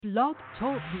Blog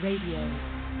Talk Radio.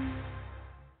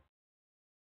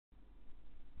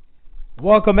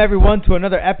 Welcome everyone to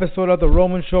another episode of The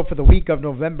Roman Show for the week of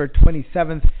November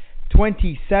 27th,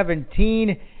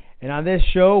 2017. And on this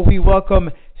show, we welcome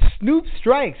Snoop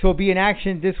Strikes, who will be in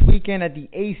action this weekend at the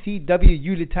ACW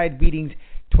Unitide Beatings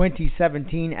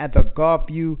 2017 at the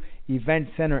Golfview Event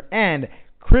Center. And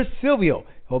Chris Silvio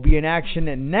will be in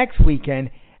action next weekend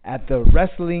at the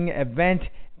wrestling event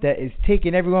that is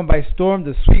taking everyone by storm,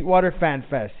 the Sweetwater Fan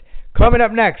Fest. Coming up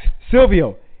next,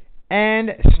 Silvio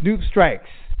and Snoop Strikes.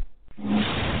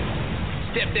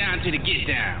 Step down to the get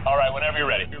down. All right, whenever you're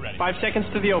ready. 5 seconds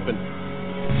to the open.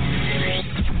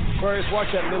 Aquarius,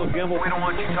 watch that little gimbal. We don't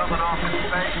want you coming off in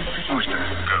space. Booster,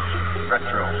 go.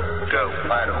 Retro, Go.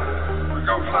 Vital,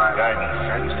 Go fly.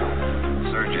 Guidance, Go.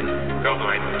 Surgeon, Go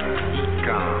flight.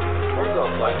 Econ, We're go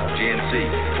flight.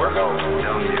 GNC, We're go.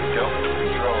 telling you, Go.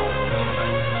 control,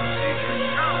 procedure,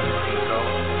 info,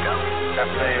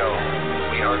 FAO.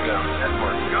 we are go,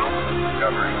 Network. Go.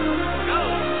 discovery,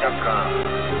 Capcom,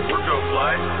 We're go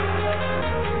flight.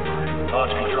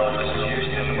 launch control, this is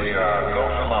Houston, we are go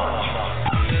for launch.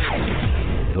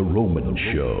 The Roman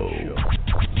Show.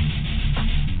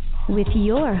 With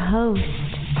your host,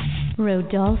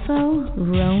 Rodolfo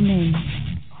Roman.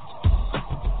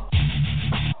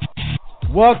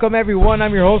 Welcome everyone,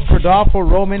 I'm your host Rodolfo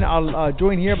Roman. I'll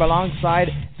join here alongside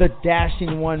the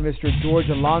dashing one, Mr. George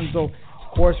Alonso.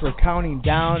 Of course, we're counting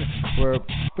down. We're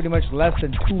pretty much less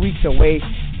than 2 weeks away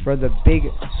for the big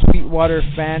Sweetwater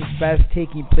Fan Fest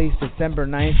taking place December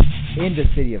 9th in the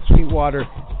city of Sweetwater.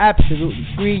 Absolutely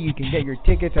free. You can get your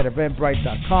tickets at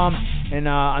eventbrite.com. And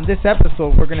on this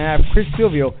episode, we're going to have Chris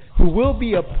Silvio, who will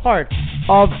be a part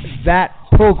of that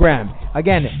program.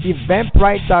 Again,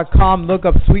 eventbrite.com. Look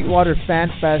up Sweetwater Fan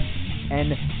Fest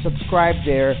and subscribe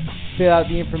there. Fill out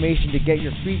the information to get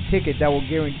your free ticket that will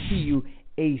guarantee you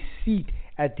a seat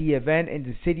at the event in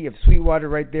the city of Sweetwater,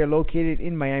 right there located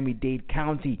in Miami-Dade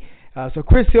County. So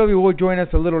Chris Silvio will join us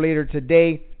a little later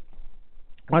today.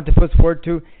 I want to put forward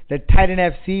to that Titan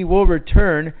FC will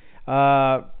return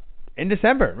in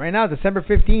December, right now, December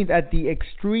 15th at the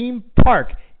Extreme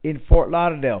Park in Fort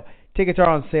Lauderdale. Tickets are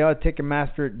on sale at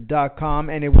Ticketmaster.com,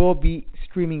 and it will be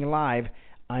streaming live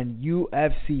on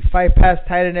UFC. Fight Pass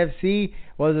Titan FC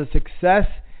was a success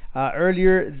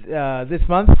earlier this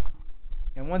month.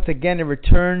 And once again, it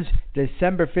returns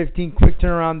December 15th. Quick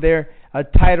turnaround there. A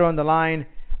title on the line.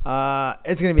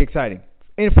 It's going to be exciting.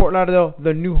 In Fort Lauderdale,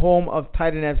 the new home of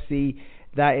Titan FC.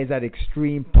 That is at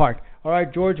Extreme Park. All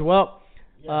right, George. Well,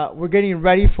 we're getting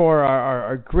ready for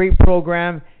our great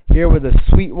program here with the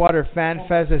Sweetwater Fan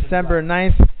Fest, December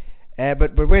 9th.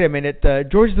 But wait a minute.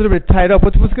 George is a little bit tied up.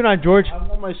 What's going on, George? I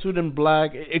want my suit in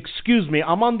black. Excuse me.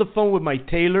 I'm on the phone with my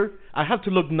tailor. I have to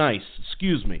look nice.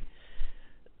 Excuse me.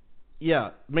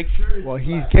 Yeah, make sure. Well,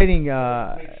 he's getting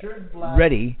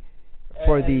ready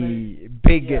for the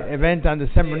big event on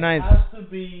December 9th. Has to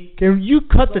be. Can you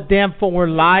cut the damn phone? We're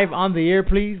live on the air,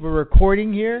 please. We're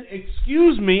recording here.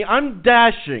 Excuse me, I'm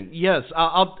dashing. Yes,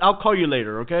 I'll call you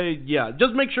later, okay? Yeah,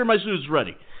 just make sure my suit's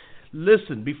ready.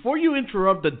 Listen, before you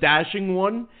interrupt the dashing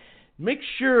one, make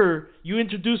sure you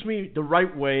introduce me the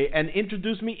right way and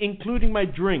introduce me including my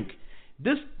drink.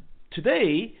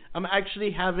 Today, I'm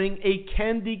actually having a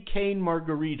candy cane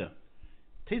margarita.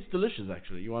 Tastes delicious,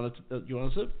 actually. You want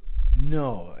a sip?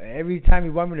 No. Every time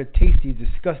you want me to taste these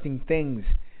disgusting things,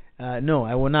 no,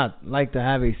 I will not like to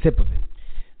have a sip of it.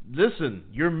 Listen,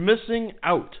 you're missing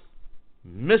out.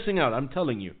 Missing out, I'm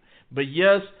telling you. But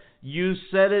yes, you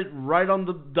said it right on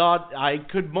the dot. I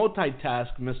could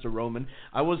multitask, Mr. Roman.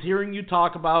 I was hearing you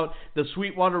talk about the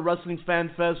Sweetwater Wrestling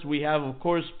Fan Fest. We have, of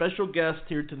course, special guest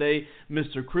here today,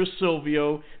 Mr. Chris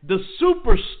Silvio. The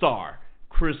superstar,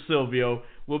 Chris Silvio,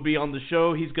 will be on the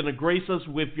show. He's going to grace us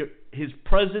with his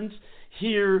presence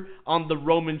here on the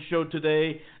Roman Show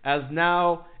today. As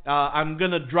now, I'm going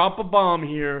to drop a bomb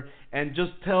here and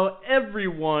just tell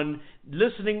everyone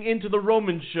listening into the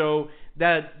Roman Show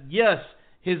that, yes,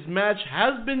 his match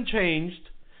has been changed.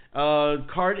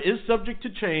 Card is subject to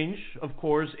change, of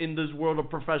course, in this world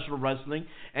of professional wrestling.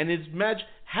 And his match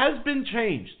has been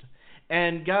changed.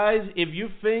 And guys, if you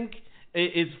think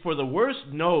it's for the worse,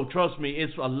 no, trust me,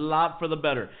 it's a lot for the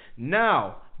better.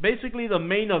 Now, basically the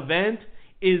main event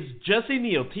is Jesse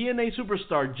Neal, TNA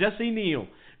superstar Jesse Neal,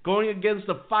 going against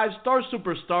the 5-star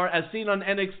superstar as seen on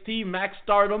NXT, Max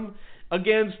Stardom,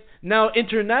 against now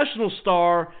international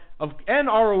star and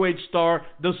ROH star,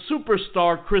 the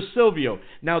superstar Chris Silvio.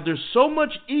 Now, there's so much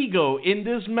ego in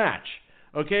this match,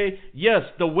 okay? Yes,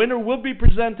 the winner will be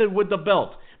presented with the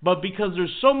belt, but because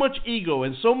there's so much ego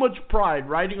and so much pride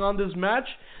riding on this match,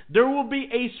 there will be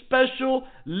a special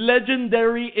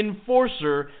legendary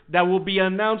enforcer that will be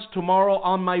announced tomorrow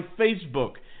on my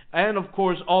Facebook. And, of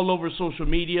course, all over social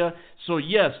media. So,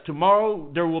 yes,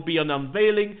 tomorrow there will be an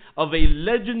unveiling of a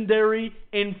legendary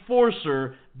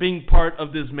enforcer being part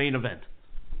of this main event.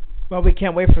 Well, we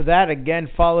can't wait for that. Again,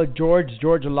 follow George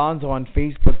Alonso on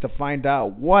Facebook to find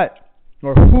out what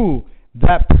or who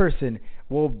that person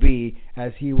will be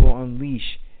as he will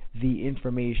unleash the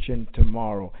information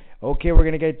tomorrow. Okay, we're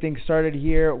going to get things started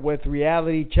here with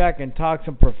Reality Check and talk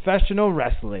some professional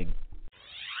wrestling.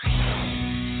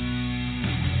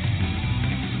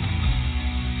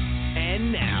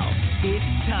 And now,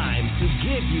 it's time to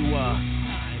give you a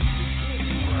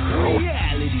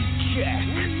reality check.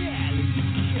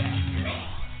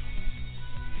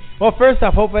 Well, first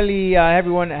off, hopefully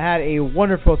everyone had a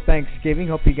wonderful Thanksgiving.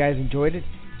 Hope you guys enjoyed it.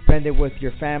 Spend it with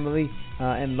your family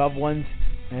and loved ones,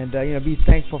 and be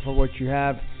thankful for what you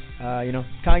have.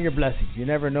 Count your blessings. You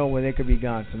never know when they could be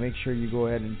gone, so make sure you go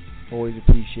ahead and always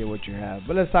appreciate what you have.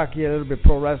 But let's talk here a little bit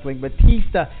pro wrestling.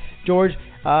 Batista, George,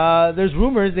 there's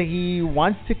rumors that he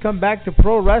wants to come back to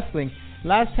pro wrestling.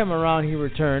 Last time around he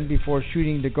returned before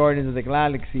shooting the Guardians of the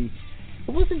Galaxy.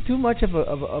 It wasn't too much of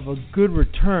a good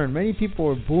return. Many people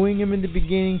were booing him in the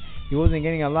beginning. He wasn't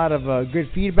getting a lot of good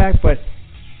feedback. But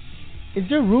is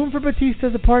there room for Batista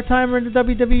as a part-timer in the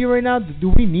WWE right now?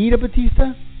 Do we need a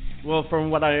Batista? Well,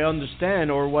 from what I understand,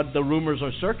 or what the rumors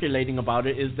are circulating about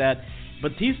it, is that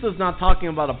Batista's not talking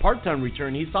about a part-time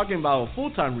return. He's talking about a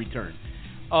full-time return.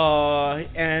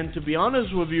 And to be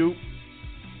honest with you,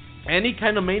 any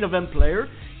kind of main event player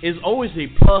is always a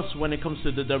plus when it comes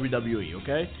to the WWE,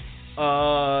 okay?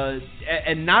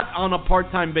 And not on a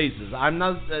part-time basis. I'm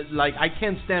not, I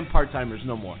can't stand part-timers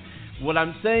no more. What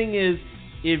I'm saying is,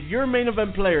 if you're a main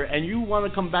event player and you want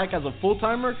to come back as a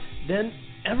full-timer, then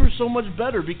ever so much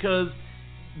better, because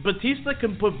Batista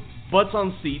can put butts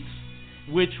on seats,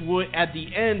 which would at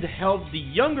the end help the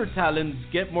younger talents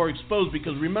get more exposed,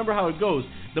 because remember how it goes.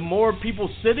 The more people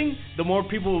sitting, the more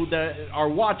people that are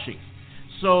watching.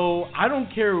 So I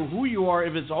don't care who you are,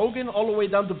 if it's Hogan all the way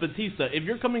down to Batista. If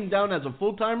you're coming down as a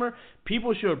full-timer,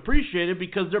 people should appreciate it,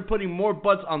 because they're putting more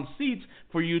butts on seats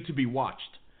for you to be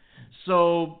watched.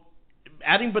 So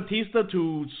adding Batista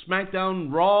to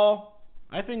SmackDown Raw,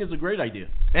 I think is a great idea.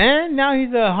 And now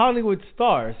he's a Hollywood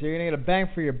star, so you're going to get a bang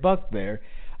for your buck there.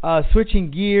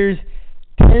 Switching gears,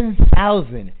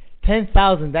 10,000.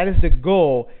 10,000, that is the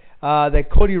goal that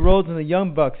Cody Rhodes and the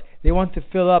Young Bucks, they want to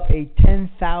fill up a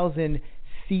 10,000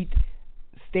 seat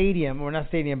stadium, or not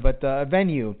stadium, but a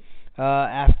venue,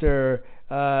 after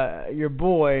your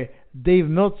boy Dave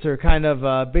Meltzer kind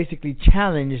of basically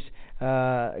challenged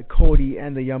Cody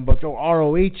and the Young Bucks, or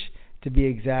ROH to be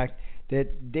exact,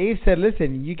 that Dave said,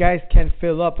 listen, you guys can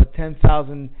fill up a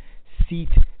 10,000 seat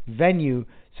venue.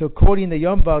 So Cody and the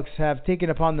Young Bucks have taken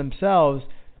upon themselves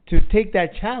to take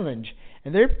that challenge,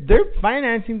 and they're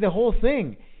financing the whole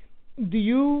thing. Do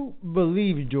you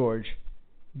believe, George,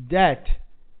 that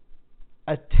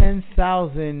a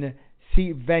 10,000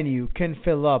 seat venue can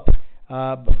fill up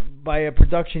by a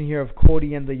production here of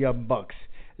Cody and the Young Bucks?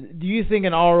 Do you think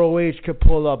an ROH could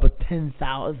pull up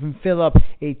fill up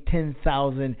a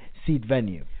 10,000 seat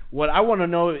venue? What I want to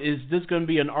know is this going to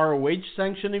be an ROH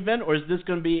sanctioned event, or is this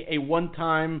going to be a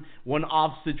one-time,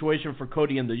 one-off situation for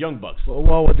Cody and the Young Bucks?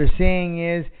 Well, what they're saying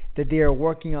is that they are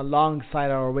working alongside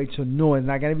ROH, so no, it's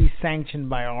not going to be sanctioned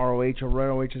by ROH, or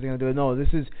ROH is going to do it. No,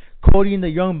 this is Cody and the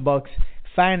Young Bucks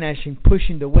financing,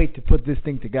 pushing the weight to put this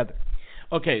thing together.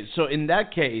 Okay, so in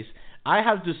that case, I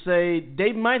have to say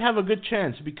they might have a good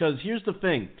chance, because here's the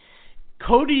thing.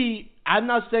 Cody, I'm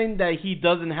not saying that he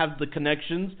doesn't have the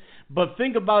connections, but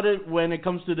think about it when it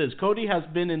comes to this. Cody has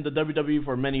been in the WWE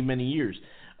for many, many years.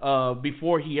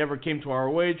 Before he ever came to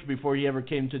ROH, before he ever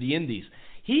came to the Indies.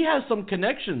 He has some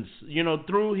connections,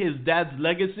 through his dad's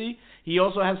legacy. He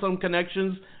also has some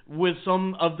connections with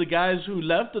some of the guys who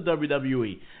left the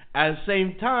WWE. At the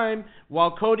same time,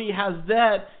 while Cody has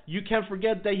that, you can't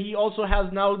forget that he also has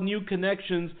now new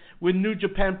connections with New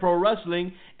Japan Pro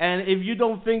Wrestling. And if you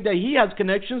don't think that he has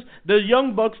connections, the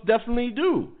Young Bucks definitely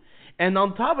do. And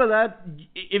on top of that,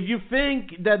 if you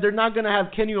think that they're not going to have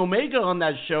Kenny Omega on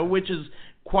that show, which is,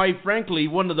 quite frankly,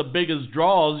 one of the biggest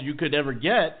draws you could ever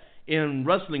get in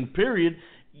wrestling, period,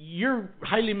 you're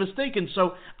highly mistaken.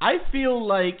 So I feel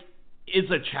like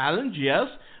it's a challenge, yes,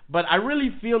 but I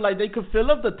really feel like they could fill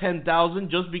up the 10,000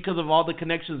 just because of all the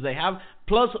connections they have,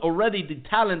 plus already the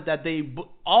talent that they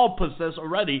all possess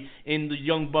already in the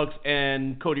Young Bucks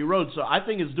and Cody Rhodes. So I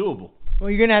think it's doable. Well,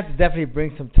 you're gonna have to definitely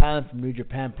bring some talent from New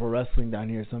Japan Pro Wrestling down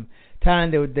here. Some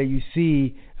talent that you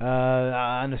see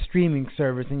on a streaming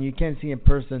service and you can't see in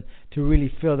person to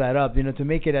really fill that up. You know, to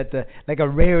make it at the like a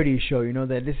rarity show. You know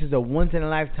that this is a once in a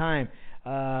lifetime.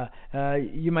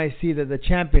 You might see that the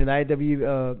champion,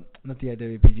 the not the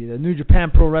IWPG, the New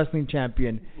Japan Pro Wrestling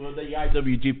champion. Well, the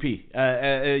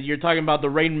IWGP. You're talking about the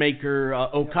Rainmaker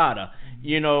Okada.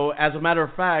 You know, as a matter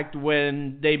of fact,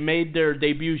 when they made their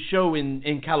debut show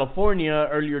in California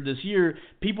earlier this year,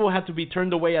 people had to be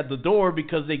turned away at the door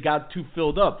because they got too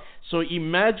filled up. So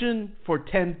imagine for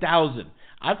 10,000.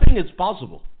 I think it's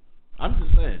possible. I'm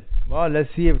just saying. Well, let's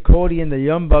see if Cody and the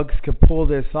Young Bucks could pull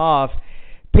this off.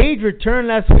 Paige returned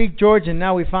last week, George, and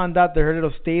now we found out that her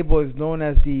little stable is known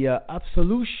as the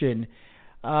Absolution.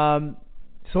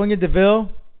 Sonya Deville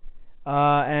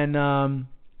and...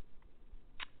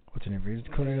 what's her name?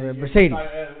 Mercedes.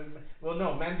 Well,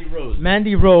 no, Mandy Rose.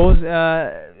 Mandy Rose.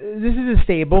 This is a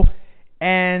stable,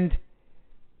 and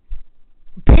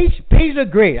Paige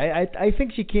looked great. I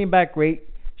think she came back great.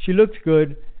 She looked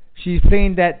good. She's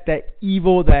playing that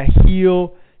evil, that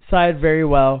heel side very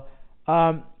well.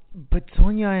 But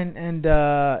Sonya and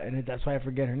that's why I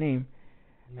forget her name.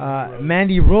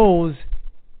 Mandy Rose.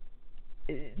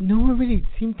 No one really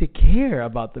seemed to care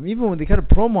about them, even when they cut a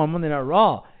promo on Monday Night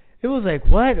Raw. It was like,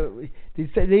 what?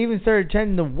 They even started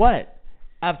chanting the what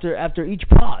after each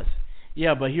pause.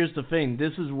 Yeah, but here's the thing.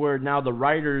 This is where now the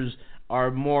writers are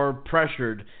more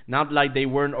pressured, not like they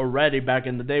weren't already back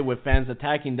in the day with fans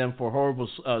attacking them for horrible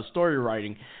story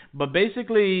writing. But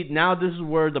basically, now this is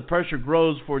where the pressure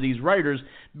grows for these writers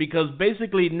because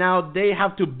basically now they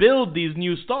have to build these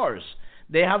new stars.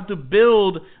 They have to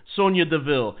build Sonya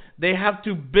Deville. They have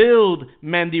to build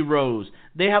Mandy Rose.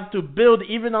 They have to build,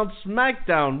 even on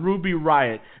SmackDown, Ruby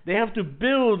Riott. They have to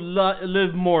build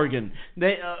Liv Morgan.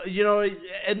 They,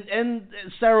 and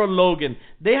Sarah Logan.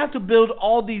 They have to build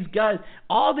all these guys,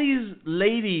 all these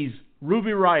ladies.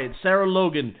 Ruby Riott, Sarah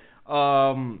Logan,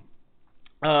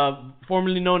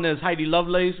 formerly known as Heidi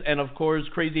Lovelace, and of course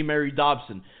Crazy Mary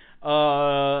Dobson.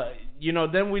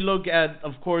 Then we look at,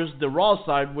 of course, the Raw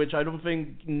side, which I don't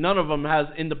think none of them has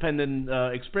independent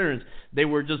experience. They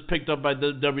were just picked up by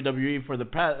the WWE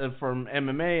from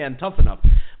MMA and Tough Enough.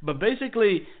 But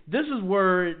basically, this is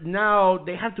where now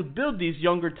they have to build these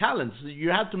younger talents. You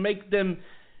have to make them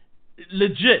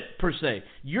legit, per se.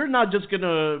 You're not just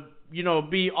gonna,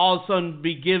 be all of a sudden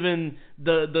be given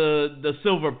the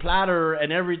silver platter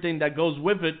and everything that goes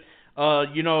with it,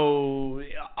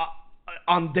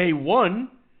 on day one.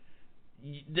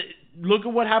 Look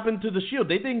at what happened to the Shield.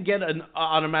 They didn't get an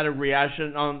automatic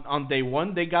reaction on day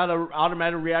one. They got an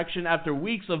automatic reaction after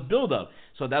weeks of build-up.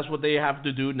 So that's what they have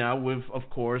to do now with, of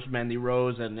course, Mandy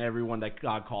Rose and everyone that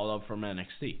got called up from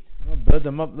NXT. We'll build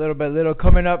them up little by little.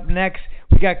 Coming up next,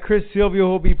 we got Silvio,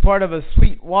 who will be part of a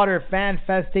Sweetwater Fan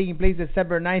Fest taking place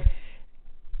December 9th.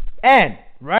 And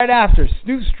right after,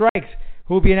 Snoop Strikes,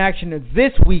 who will be in action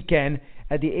this weekend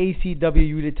at the ACW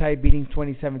Unitide Meeting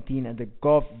 2017 at the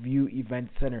Gulf View Event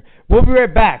Center. We'll be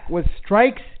right back with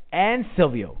Strikes and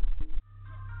Silvio.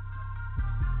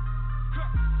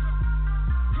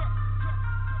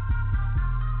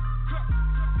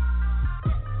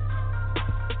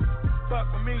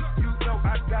 Fuck with me, you know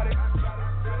I got it.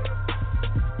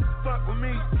 Fuck with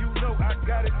me, you know I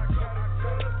got it.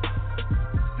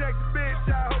 Sexy bitch,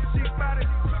 I hope she bout it.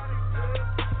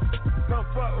 Come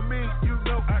fuck with me, you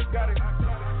know I got it.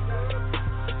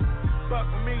 Fuck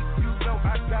with me, you know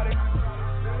I got it.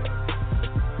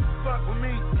 Fuck with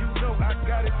me, you know I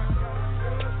got it.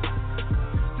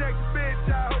 Sexy bitch,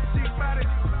 I hope she bout it.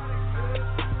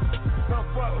 Come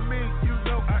fuck with me, you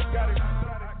know I got it.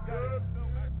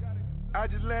 I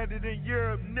just landed in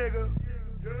Europe, nigga.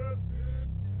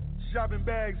 Shopping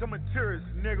bags, I'm a tourist,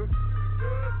 nigga.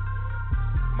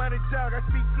 Money talk, I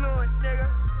speak fluent, nigga.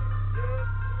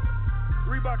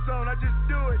 Reeboks on, I just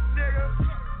do it,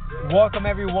 nigga. Welcome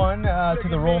everyone to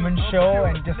the Roman Show,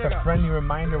 and just a friendly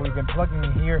reminder, we've been plugging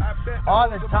in here all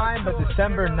the time, but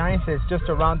December 9th is just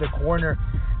around the corner.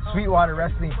 Sweetwater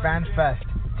Wrestling Fan Fest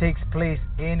takes place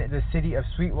in the city of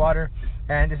Sweetwater,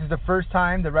 and this is the first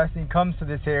time the wrestling comes to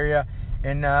this area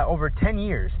in over 10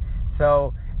 years.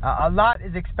 So a lot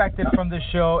is expected from the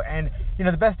show, and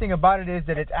the best thing about it is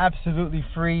that it's absolutely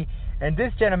free. And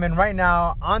this gentleman right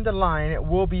now on the line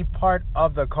will be part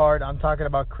of the card. I'm talking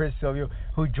about Silvio,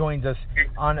 who joins us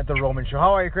on the Roman Show.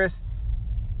 How are you, Chris?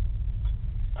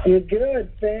 You're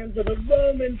good, fans of the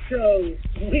Roman Show.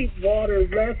 Sweetwater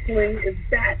Wrestling is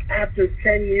back after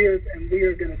 10 years, and we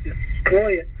are going to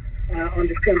destroy it on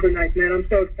December 9th. Man, I'm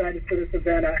so excited for this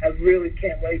event. I really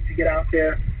can't wait to get out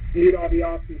there meet all the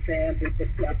awesome fans, and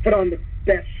just put on the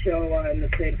best show in the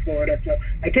state of Florida. So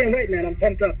I can't wait, man. I'm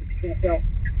pumped up, if you can't tell.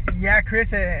 Yeah, Chris,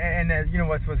 and you know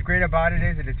what's great about it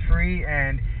is that it's free,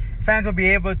 and fans will be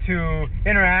able to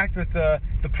interact with the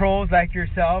pros like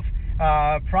yourself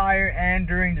prior and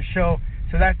during the show.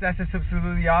 So that's just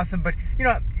absolutely awesome. But you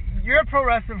know, you're a pro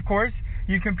wrestler, of course.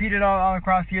 You competed all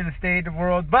across here, the state, the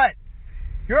world, but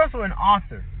you're also an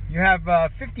author. You have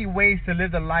 50 ways to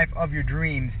live the life of your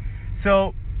dreams.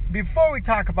 So before we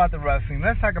talk about the wrestling,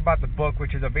 let's talk about the book,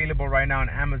 which is available right now on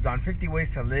Amazon, 50 Ways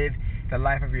to Live the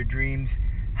Life of Your Dreams.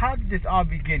 How did this all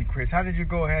begin, Chris? How did you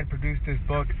go ahead and produce this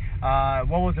book?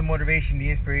 What was the motivation,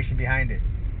 the inspiration behind it?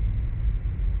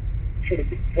 Should have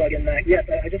plugged in that. Yes,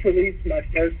 I just released my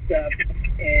first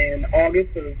in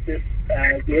August of this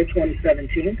year,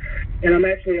 2017, and I'm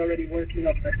actually already working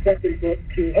on my second book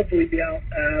to hopefully be out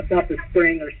about the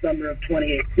spring or summer of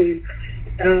 2018.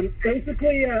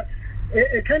 Basically,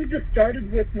 it kind of just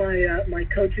started with my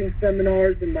coaching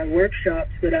seminars and my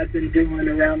workshops that I've been doing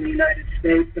around the United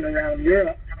States and around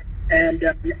Europe. And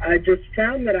I just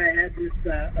found that I had this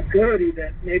ability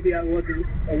that maybe I wasn't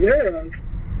aware of.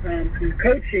 In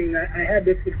coaching, I had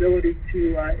this ability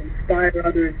to inspire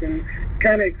others and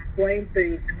kind of explain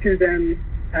things to them,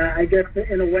 I guess,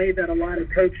 in a way that a lot of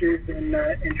coaches and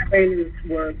trainers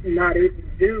were not able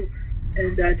to do.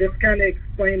 And just kind of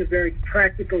explain a very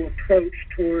practical approach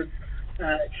towards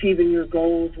achieving your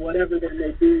goals, whatever they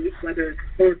may be, whether it's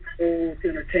sports goals,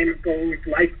 entertainment goals,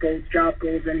 life goals, job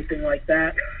goals, anything like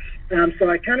that. So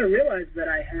I kind of realized that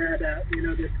I had,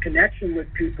 this connection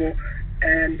with people,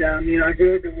 and I've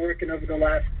really been working over the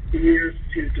last years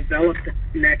to develop that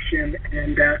connection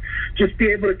and just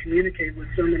be able to communicate with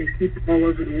so many people all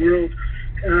over the world.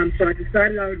 So I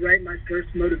decided I would write my first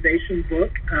motivation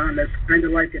book. That's kind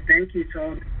of like a thank you to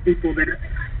all the people that,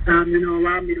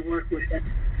 allowed me to work with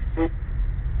them.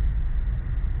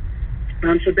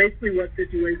 So basically what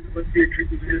 50 Ways to Live Your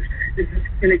Dreams is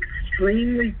an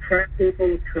extremely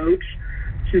practical approach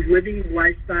to living the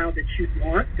lifestyle that you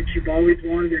want, that you've always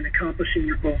wanted, and accomplishing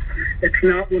your goal. It's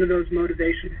not one of those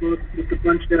motivation books with a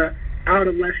bunch of out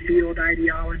of left field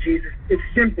ideologies. It's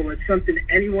simple. It's something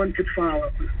anyone could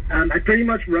follow. I pretty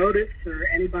much wrote it for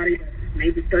anybody that's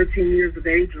maybe 13 years of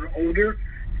age or older.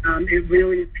 It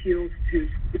really appeals to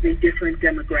the different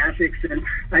demographics, and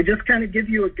I just kind of give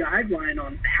you a guideline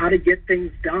on how to get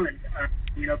things done,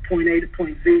 point A to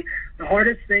point B. The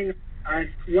hardest thing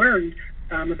I've learned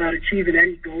about achieving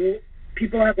any goal,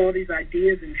 people have all these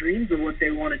ideas and dreams of what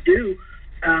they want to do,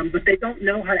 but they don't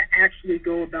know how to actually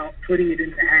go about putting it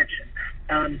into action.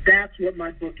 That's what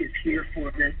my book is here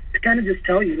for, to kind of just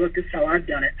tell you, look, this is how I've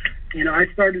done it. I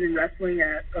started in wrestling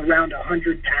at around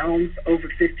 100 pounds over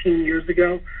 15 years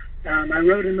ago. I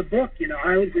wrote in the book,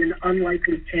 I was an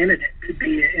unlikely candidate to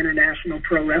be an international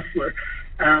pro wrestler.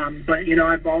 But,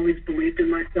 I've always believed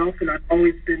in myself, and I've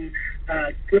always been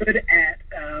good at,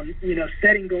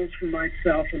 setting goals for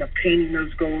myself and obtaining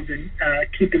those goals and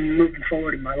keeping me moving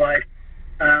forward in my life.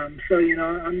 So,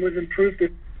 I'm living proof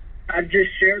that I've just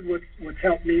shared what's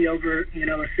helped me over, a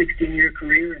 16-year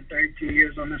career and 32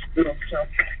 years on this field. So,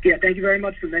 yeah, thank you very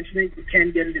much for mentioning it. You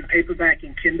can get it in paperback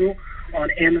and Kindle on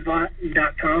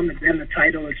Amazon.com, and then the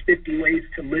title is 50 Ways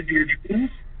to Live Your Dreams,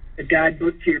 a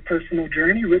guidebook to your personal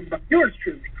journey, written by yours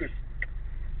truly, Chris.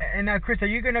 And now, Chris, are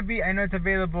you going to be, I know it's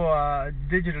available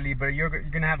digitally, but you're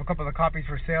going to have a couple of copies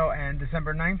for sale on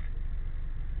December 9th?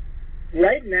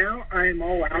 Right now, I'm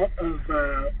all out of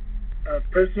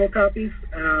personal copies.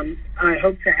 I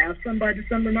hope to have some by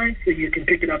December 9th, so you can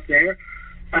pick it up there.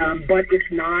 But if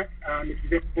not, it's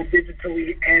available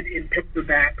digitally and in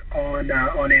paperback on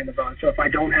Amazon. So if I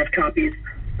don't have copies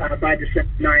by December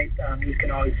 9th, you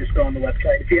can always just go on the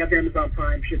website. If you have Amazon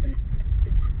Prime, shipping.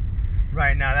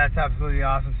 Right, now that's absolutely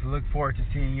awesome. So look forward to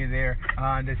seeing you there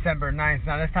on December 9th.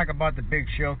 Now let's talk about the big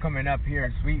show coming up here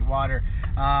in Sweetwater.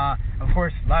 Of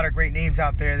course, a lot of great names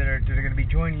out there that are going to be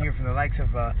joining you from the likes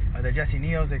of the Jesse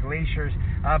Neals, the Glaciers.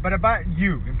 But about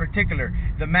you in particular,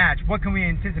 the match, what can we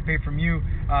anticipate from you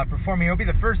performing? It'll be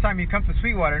the first time you come to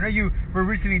Sweetwater. I know you were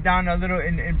recently down a little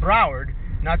in Broward,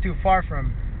 not too far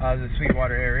from the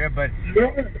Sweetwater area, but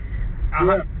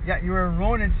you were in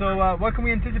Ronan. So what can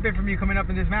we anticipate from you coming up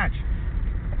in this match?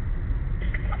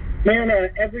 Man,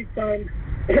 every time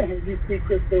you see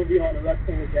Chris Silvio on a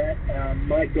wrestling event,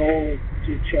 my goal is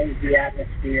to change the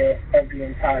atmosphere of the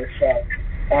entire show.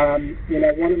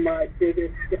 One of my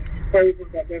biggest praises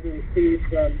I've ever received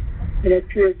from,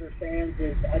 peers or fans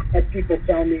is I've had people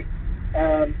tell me,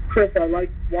 Chris, I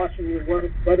like watching your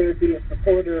work, whether it be a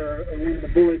supporter or one of the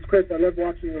boys. Chris, I love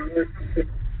watching your work because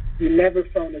you never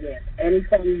phone it in.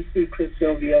 Anytime you see Chris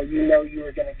Silvio, you know you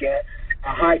are going to get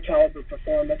a high caliber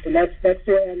performance, and that's the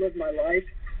way I live my life.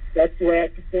 That's the way I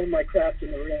perform my craft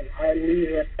in the ring. I leave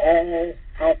it all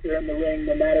out there in the ring,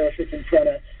 no matter if it's in front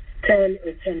of 10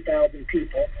 or 10,000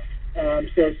 people.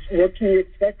 So what can you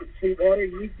expect with Sweetwater?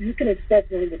 You can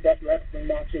expect one of the best wrestling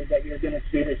matches that you're going to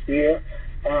see this year.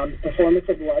 Performance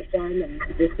of a lifetime, and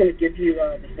it's going to give you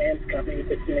the fans coming.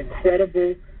 It's an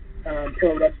incredible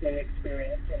pro wrestling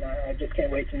experience, and I just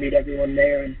can't wait to meet everyone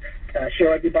there and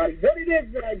show everybody what it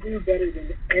is that I do better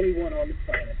than anyone on the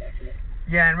planet. Actually.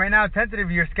 Yeah, and right now,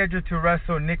 tentatively, you're scheduled to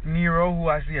wrestle Nick Nero, who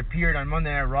actually appeared on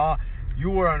Monday Night Raw. You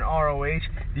were on ROH.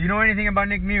 Do you know anything about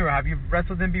Nick Nero? Have you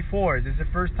wrestled him before? Is this the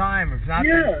first time? If not,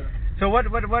 yeah. So what?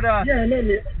 Yeah,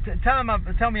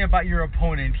 tell me about your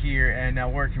opponent here and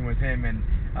working with him, and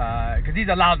because he's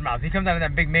a loudmouth. He comes out of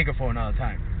that big megaphone all the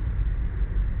time.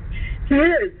 He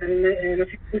is, and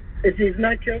if he's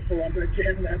not careful, I'm going to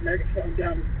jam that megaphone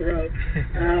down his throat.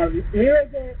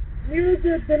 Nero's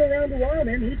been around a while,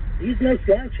 man. He's no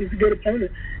slouch. He's a good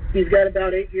opponent. He's got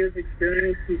about 8 years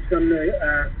experience. He's from the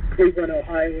Cleveland,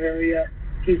 Ohio area.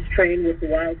 He's trained with the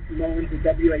Wild Samoans and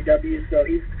WAW, so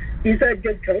he's had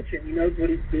good coaching. He knows what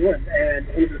he's doing, and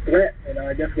he's a threat.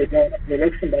 I definitely don't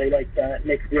overlook somebody like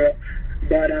Nick Nero.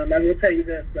 But I will tell you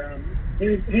this,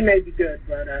 he may be good,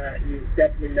 but he's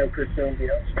definitely no Chris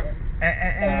Silvio. So,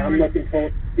 I'm looking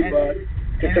forward to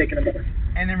taking him on.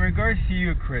 And in regards to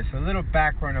you, Chris, a little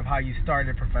background of how you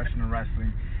started professional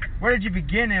wrestling. Where did you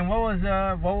begin, and what was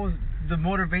the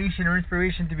motivation or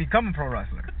inspiration to become a pro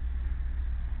wrestler?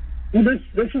 Well,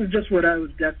 this was just what I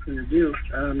was destined to do.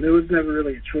 There was never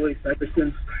really a choice. Ever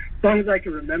since, as long as I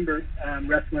can remember,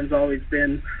 wrestling's always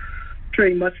been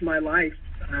pretty much my life.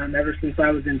 Ever since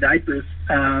I was in diapers.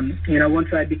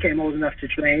 Once I became old enough to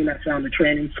train, I found a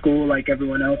training school like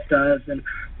everyone else does. And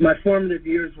my formative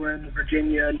years were in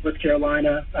Virginia and North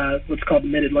Carolina, what's called the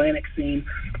Mid-Atlantic scene.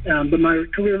 But my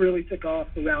career really took off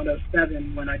around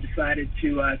 2007 when I decided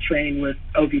to train with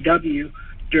OVW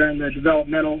during the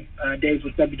developmental days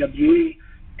with WWE.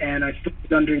 And I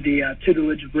stood under the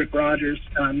tutelage of Rick Rogers.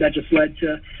 That just led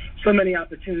to so many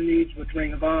opportunities with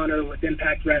Ring of Honor, with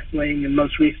Impact Wrestling, and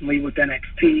most recently with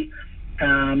NXT.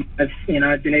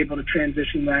 I've been able to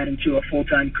transition that into a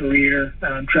full-time career,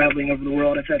 traveling over the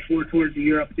world. I've had 4 tours to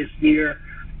Europe this year.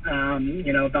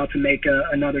 About to make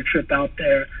another trip out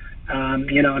there.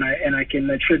 And I can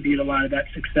attribute a lot of that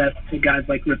success to guys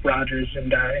like Rick Rogers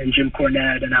and Jim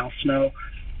Cornette and Al Snow.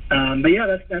 But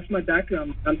yeah, that's my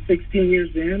background. I'm 16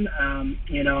 years in. I'm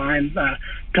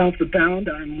pound for pound.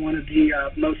 I'm one of the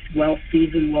most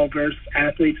well-seasoned, well-versed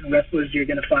athletes and wrestlers you're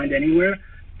going to find anywhere.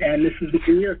 And this is the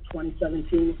year.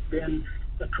 2017 has been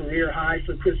a career high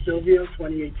for Chris Silvio.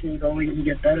 2018 is only going to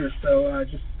get better. So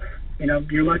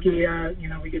you're lucky. We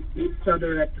get to meet each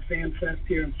other at the Fan Fest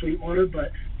here in Sweetwater,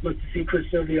 but look to see Chris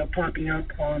Silvio popping up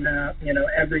on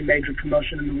every major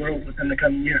promotion in the world within the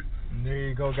coming year. There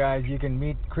you go, guys. You can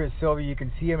meet Chris Silvio. You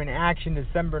can see him in action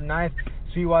December 9th,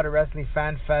 Sweetwater Wrestling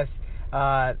Fan Fest.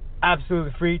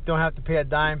 Absolutely free. Don't have to pay a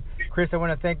dime. Chris, I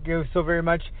want to thank you so very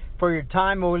much for your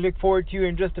time. We'll look forward to you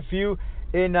in just a few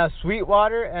in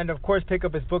Sweetwater. And, of course, pick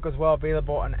up his book as well,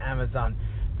 available on Amazon.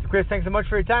 So, Chris, thanks so much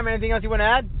for your time. Anything else you want to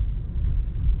add?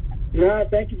 No,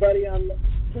 thank you, buddy.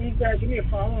 Please give me a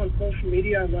follow on social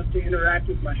media. I'd love to interact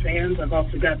with my fans. I've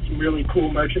also got some really cool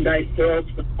merchandise builds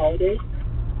for the holidays.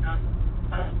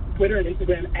 Twitter and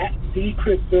Instagram at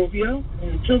 @ChrisSilvio,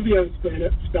 and Silvio is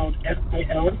spelled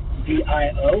Silvio.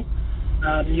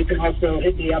 You can also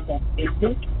hit me up on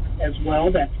Facebook as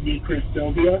well. That's Chris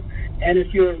Silvio. And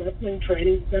if you're a wrestling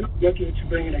training center looking to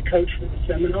bring in a coach for the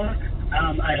seminar,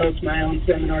 I host my own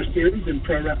seminar series and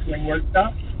pro wrestling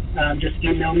workshop. Just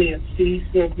email me at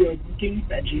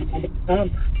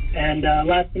csilviobookings@gmail.com. And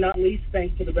last but not least,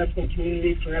 thanks to the wrestling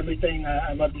community for everything.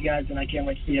 I love you guys, and I can't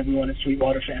wait to see everyone at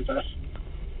Sweetwater Fan Fest.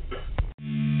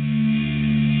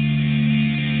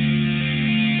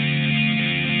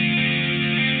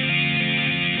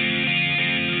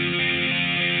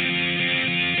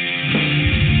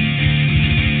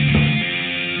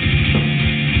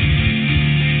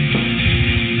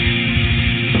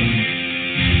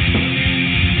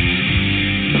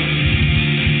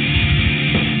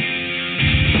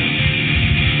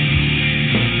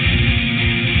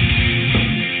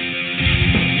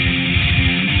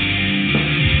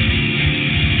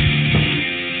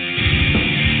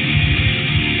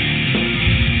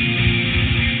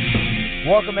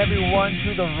 Welcome everyone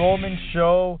to The Roman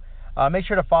Show. Make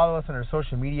sure to follow us on our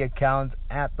social media accounts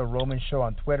at The Roman Show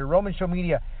on Twitter, Roman Show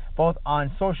Media, both on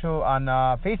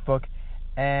Facebook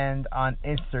and on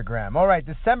Instagram. All right,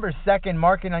 December 2nd,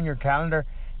 mark it on your calendar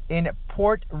in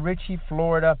Port Richey,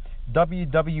 Florida.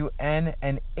 WWN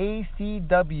and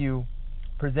ACW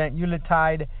present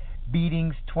Yuletide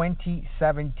Beatings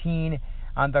 2017.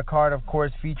 On the card, of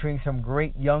course, featuring some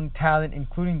great young talent,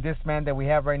 including this man that we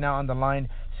have right now on the line,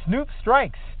 Snoop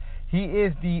Strikes. He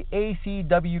is the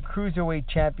ACW Cruiserweight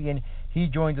Champion. He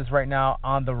joins us right now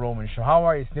on The Roman Show. How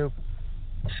are you, Snoop?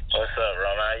 What's up,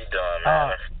 Roman? How you doing,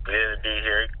 man? Good to be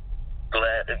here.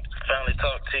 Glad to finally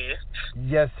talk to you.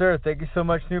 Yes, sir. Thank you so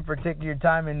much, Snoop, for taking your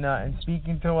time and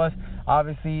speaking to us.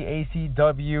 Obviously,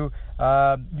 ACW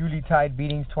Yuletide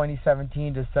Beatings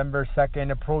 2017, December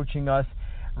 2nd, approaching us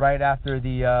right after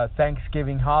the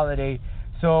Thanksgiving holiday.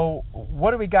 So,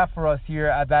 what do we got for us here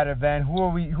at that event?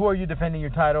 Who are you defending your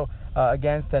title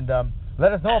against? And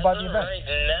let us know about the event. Right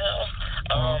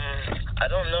now, I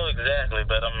don't know exactly,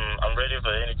 but I'm ready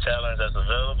for any challenge that's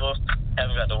available.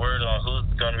 Haven't got the word on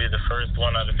who's going to be the first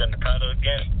one I defend the title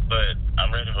against, but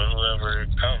I'm ready for whoever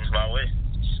comes my way.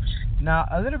 Now,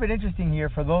 a little bit interesting here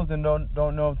for those that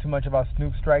don't know too much about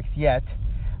Snoop Strikes yet.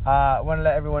 I want to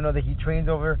let everyone know that he trains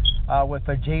over with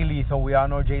Jay Lethal. We all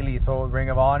know Jay Lethal, Ring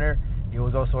of Honor. He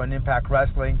was also in Impact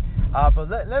Wrestling. But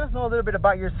let us know a little bit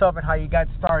about yourself and how you got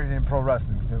started in pro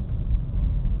wrestling, Snoop.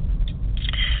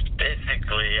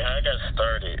 Basically, how I got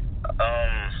started,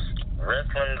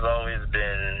 wrestling's always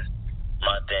been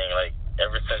my thing. Like,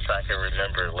 ever since I can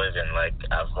remember living, like,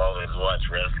 I've always watched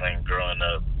wrestling growing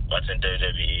up, watching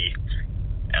WWE.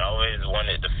 And I always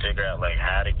wanted to figure out, like,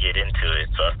 how to get into it.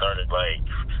 So I started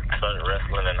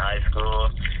wrestling in high school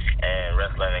and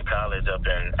wrestling in college up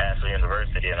in Asheville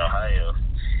University in Ohio.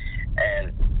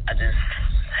 And I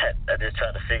just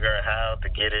tried to figure out how to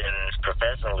get in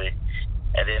professionally.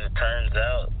 And then it turns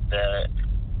out that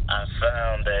I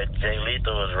found that Jay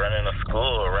Lethal was running a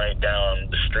school right down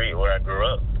the street where I grew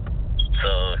up.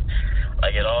 So,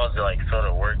 like, it all, like, sort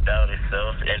of worked out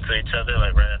itself into each other.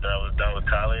 Like, right after I was done with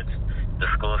college, the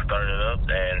school started up,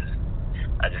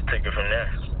 and I just took it from there.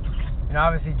 And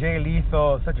obviously, Jay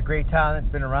Lethal, such a great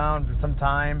talent, been around for some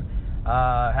time,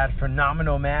 had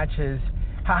phenomenal matches.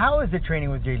 How is it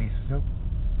training with Jay Lethal, Snoop?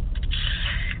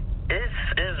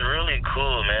 It's really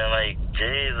cool, man. Like,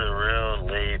 Jay's a real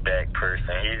laid-back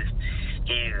person.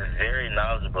 He's very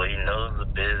knowledgeable. He knows the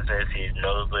business. He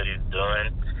knows what he's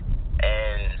doing,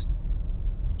 and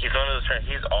he's one of those friends.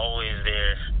 He's always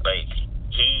there. Like,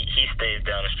 he stays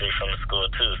down the street from the school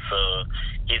too, so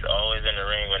he's always in the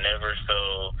ring whenever.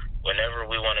 So whenever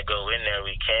we want to go in there,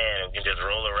 we can just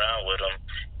roll around with him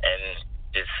and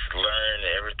just learn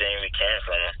everything we can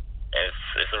from him. And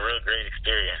it's a real great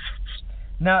experience.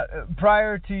 Now,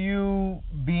 prior to you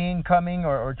becoming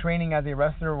or training as a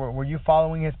wrestler, were you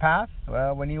following his path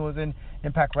when he was in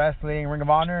Impact Wrestling, Ring of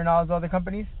Honor, and all those other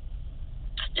companies?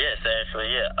 Yes, actually,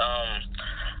 yeah.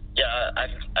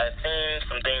 I seen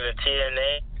some things at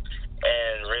TNA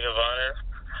and Ring of Honor.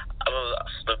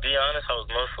 To be honest, I was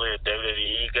mostly a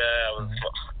WWE guy.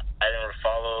 I didn't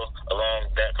follow along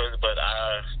that close, but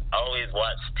I always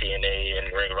watched TNA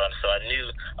and Ring of Honor, so I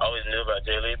always knew about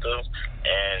Jay Lethal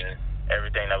and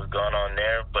everything that was going on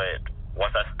there. But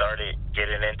once I started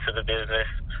getting into the business,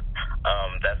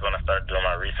 that's when I started doing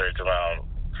my research around,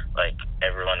 like,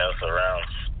 everyone else around.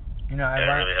 You know, it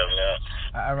really helped me out.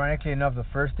 Ironically enough, the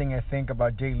first thing I think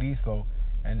about Jay Lethal,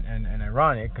 and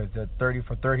ironic, because the 30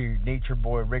 for 30 Nature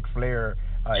Boy, Ric Flair,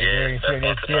 but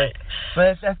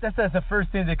that's the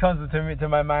first thing that comes to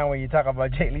my mind when you talk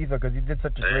about Jay Lethal, because he did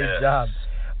such a great job.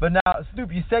 But now,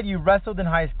 Snoop, you said you wrestled in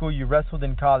high school, you wrestled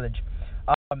in college.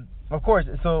 Of course,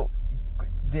 so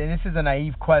this is a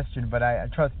naive question, but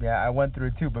trust me, I went through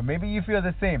it too. But maybe you feel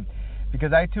the same,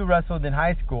 because I too wrestled in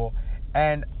high school,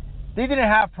 and they didn't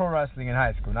have pro wrestling in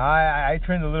high school. Now, I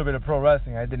trained a little bit of pro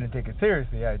wrestling. I didn't take it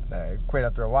seriously. I quit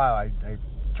after a while. I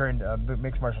trained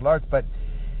mixed martial arts, but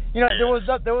you know, there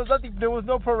was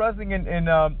no pro wrestling in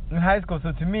high school.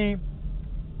 So to me,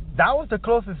 that was the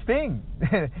closest thing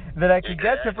that I could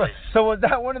get to. So was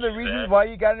that one of the reasons why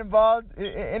you got involved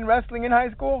in wrestling in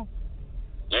high school?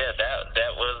 Yeah,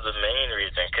 that was the main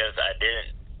reason, because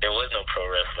there was no pro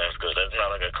wrestling in school. There's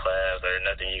not like a class or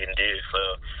nothing you can do.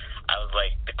 So I was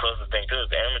like, the closest thing to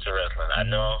is amateur wrestling. I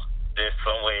know there's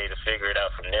some way to figure it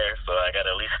out from there, so I got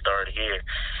to at least start here,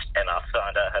 and I'll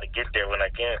find out how to get there when I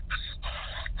can.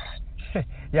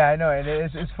 Yeah, I know, and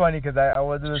it's funny because I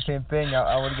would do the same thing.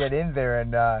 I would get in there,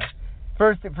 and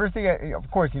first thing, of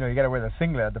course, you know, you got to wear the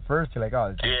singlet at the first. You're like,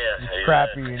 oh, it's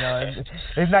crappy, you know,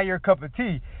 it's not your cup of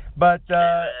tea. But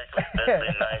especially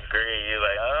in ninth grade, you're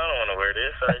like, I don't want to wear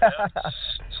this right now.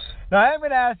 Now, I'm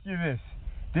going to ask you this.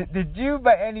 Did you,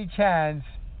 by any chance,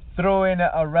 throw in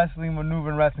a wrestling maneuver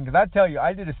in wrestling? Because I tell you,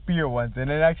 I did a spear once, and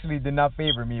it actually did not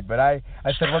favor me, but I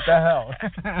said, what the hell?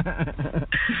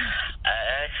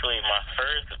 I actually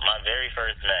my very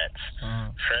first match,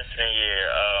 freshman year.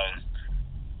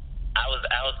 I was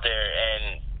out there,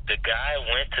 and the guy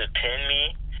went to pin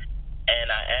me,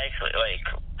 and I actually, like,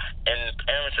 in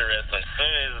amateur wrestling, as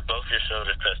soon as both your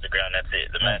shoulders touch the ground, that's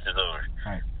it. The match is over.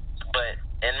 Right. But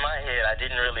in my head, I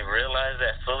didn't really realize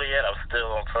that fully yet. I was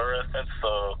still on pro wrestling,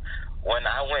 so when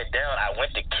I went down, I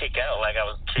went to kick out like I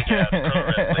was kicking out of pro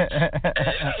wrestling.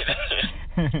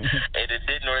 And it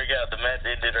didn't work out. The match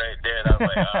ended right there, and I was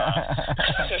like,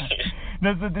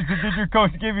 Did your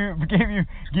coach give you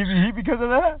heat because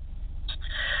of that?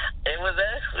 It was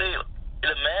actually,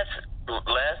 the match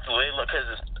lasted way long, because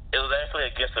it was actually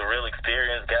against a real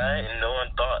experienced guy, and no one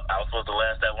thought I was supposed to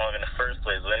last that long in the first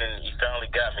place. When he finally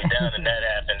got me down and that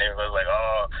happened, everybody was like,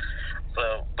 oh.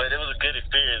 So, but it was a good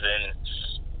experience, and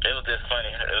it was just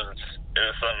funny. It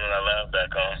was something I laughed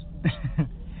back on.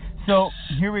 So,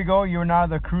 here we go. You're now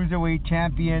the Cruiserweight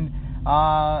champion.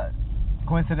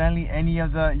 Coincidentally, any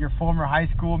of your former high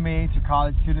school mates or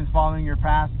college students following your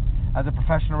path as a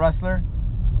professional wrestler?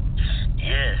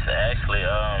 Yes, actually,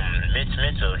 Mitch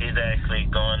Mitchell, he's actually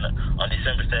going on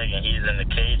December 2nd. He's in the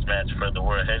cage match for the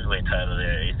World Heavyweight title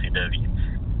there at ACW.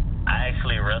 I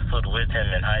actually wrestled with him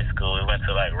in high school. We went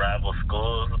to like rival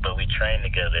schools, but we trained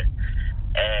together.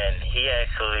 And he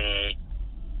actually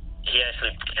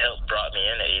helped brought me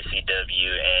into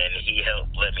ACW, and he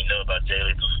helped let me know about J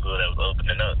Lethal School that was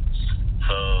opening up.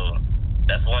 So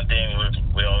that's one thing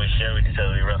we always share with each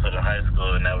other. We wrestled in high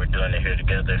school, and now we're doing it here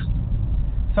together.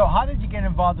 So how did you get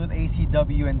involved with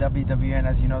ACW and WWN?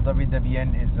 As you know,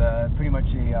 WWN is pretty much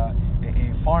a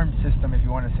farm system, if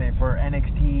you want to say, for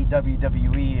NXT,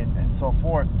 WWE, and so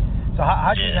forth. So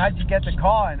how did you get the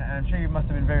call? And I'm sure you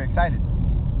must have been very excited.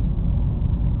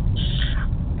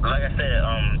 Like I said,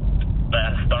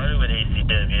 I started with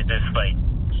ACW. It's just like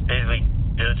basically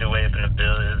build your way up in the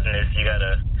business. You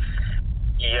gotta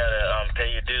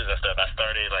pay your dues and stuff. I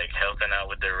started like helping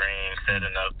out with the ring,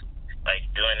 setting up, like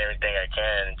doing everything I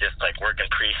can, just like working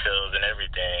pre-shows and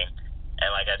everything.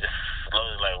 And like I just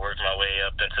slowly like worked my way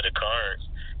up into the card,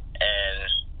 and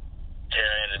here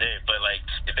I am today. But like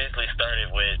it basically started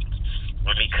with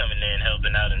me coming in,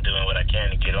 helping out, and doing what I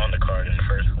can to get on the card in the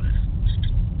first place.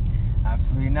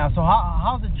 Absolutely. Now, so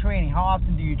how's the training? How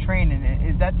often do you train? And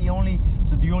is that do you only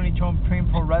train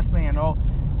pro wrestling? I know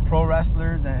pro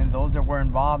wrestlers and those that were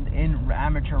involved in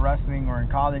amateur wrestling or in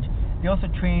college, they also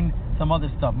train some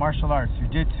other stuff, martial arts,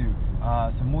 jiu-jitsu,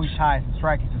 some Muay Thai, some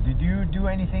striking. So did you do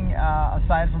anything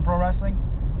aside from pro wrestling?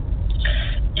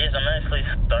 Yes, I'm actually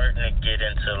starting to get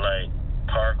into like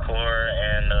parkour,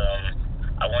 and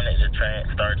I wanted to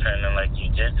start training like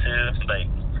jiu-jitsu. Like I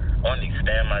want to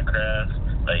expand my craft,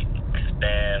 like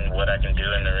expand what I can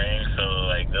do in the ring. So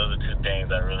like those are two things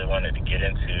I really wanted to get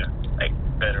into, like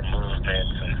better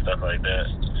movements and stuff like that.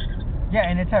 Yeah,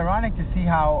 and it's ironic to see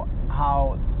how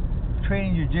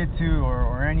training jiu-jitsu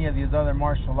or any of these other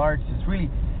martial arts just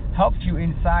really helps you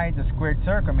inside the squared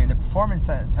circle. I mean, the Performance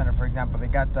Center, for example, they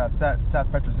got Seth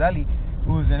Petrozelli,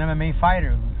 who's an MMA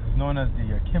fighter, who's known as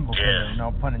the Kimbo Killer,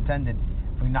 no pun intended.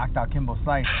 We knocked out Kimbo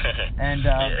Slice, and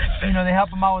you know, they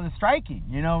help him out with the striking.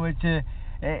 You know,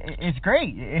 it's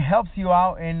great. It helps you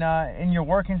out in your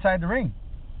work inside the ring.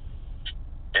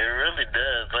 It really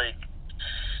does. Like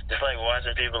just like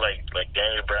watching people like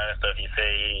Daniel Brown and stuff.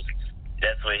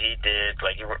 That's what he did.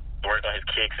 Like he worked on his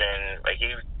kicks, and like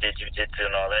he did jiu-jitsu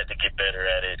and all that to get better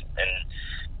at it. And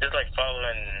just like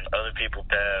following other people's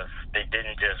paths, they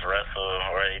didn't just wrestle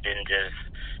or they didn't just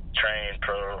train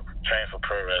for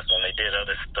pro wrestling. They did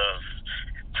other stuff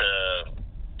to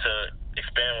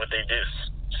expand what they do.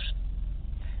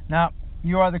 Now,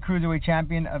 you are the Cruiserweight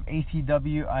champion of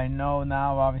ACW. I know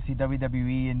now, obviously,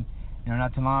 WWE, and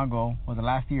not too long ago, or the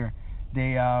last year,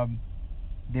 they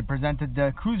presented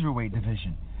the Cruiserweight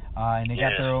division, and they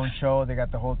got their own show. They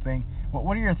got the whole thing.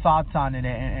 What are your thoughts on it?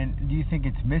 And do you think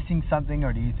it's missing something,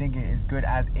 or do you think it is good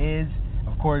as is?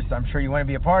 Of course, I'm sure you want to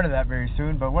be a part of that very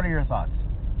soon. But what are your thoughts?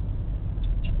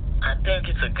 I think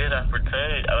it's a good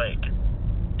opportunity.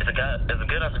 It's a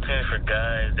good opportunity for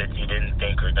guys that you didn't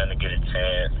think were gonna get a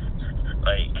chance.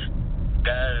 Like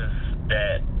guys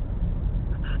that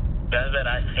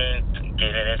I seen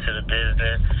getting into the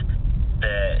business,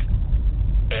 that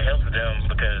it helps them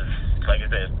because, like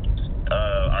I said,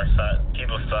 our size,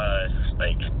 people's size,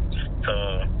 like, so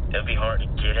it'll be hard to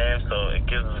get in. So it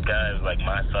gives guys like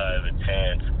my size a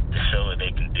chance to show what they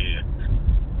can do,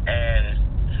 and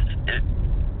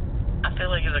I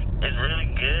feel like it's really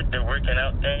good. They're working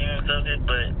out things of it,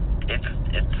 but it's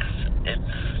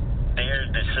there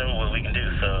to show what we can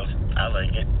do. So I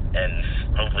like it, and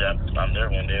hopefully I'm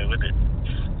there one day with it.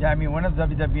 Yeah, I mean, one of the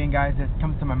WWN guys that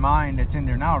comes to my mind that's in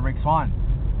there now, Rick Swan.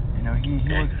 You know, he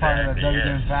was part of the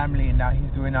WWN family, and now he's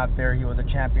doing out there. He was a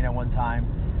champion at one time,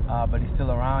 but he's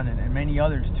still around, and many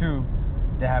others too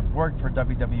that have worked for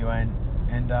WWN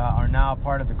and are now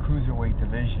part of the cruiserweight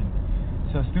division.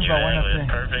 So, Snoop, I want to say,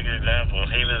 perfect example.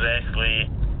 He was actually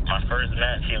my first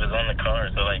match. He was on the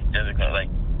card, so like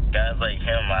guys like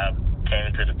him, I came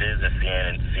into the business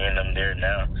seeing them there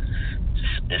now.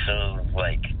 It shows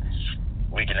like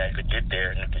we can actually get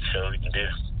there, and it can show we can do.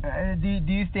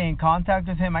 Do you stay in contact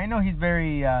with him? I know he's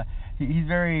very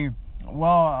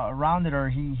well rounded, or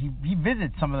he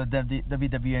visits some of the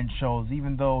WWN shows,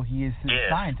 even though he is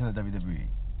signed to the WWE.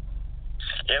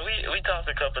 Yeah, we talked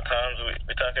a couple times.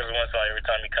 We talk every once in a while, every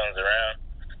time he comes around.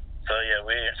 So yeah,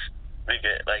 we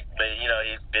get like, but you know,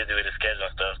 he's busy with his schedule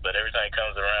and stuff. But every time he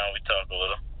comes around, we talk a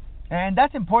little. And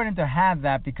that's important to have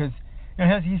that, because you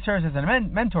know, he serves as a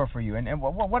mentor for you. And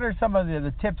what are some of the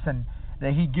tips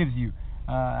that he gives you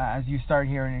as you start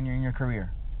here in your career?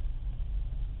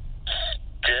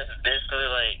 Just basically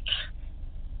like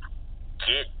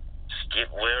get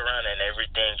well around in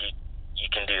everything you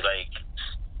can do. Like,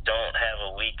 don't have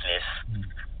a weakness.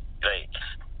 Like,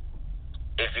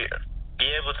 if you be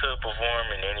able to perform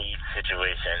in any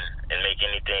situation and make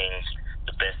anything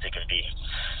the best it can be.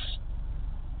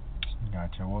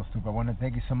 Gotcha. Well, Snoop, I want to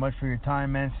thank you so much for your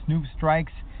time, man. Snoop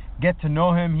Strikes. Get to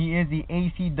know him. He is the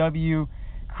ACW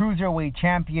Cruiserweight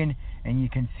Champion, and you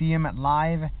can see him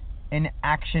live in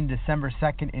action December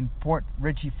 2nd in Port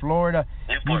Richey, Florida.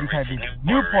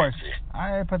 Newport.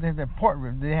 I put the Port.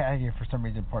 They had here for some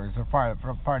reason Port. So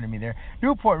pardon me there.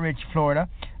 Newport Richey, Florida.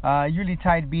 Usually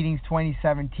Tide Beatings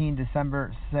 2017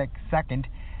 December 2nd,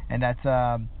 and that's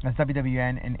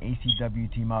WWN and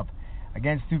ACW team up.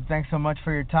 Again, Snoop, thanks so much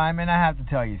for your time. And I have to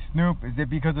tell you, Snoop, is it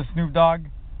because of Snoop Dogg?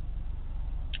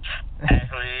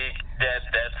 Actually,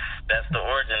 that's the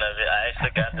origin of it. I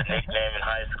actually got the nickname in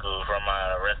high school from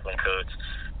my wrestling coach.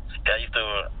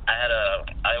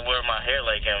 I wear my hair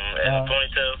like him in a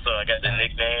ponytail, so I got the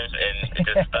nickname, and it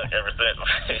just stuck ever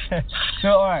since. So,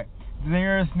 all right, then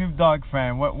you're a Snoop Dogg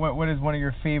fan. What is one of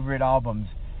your favorite albums?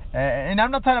 And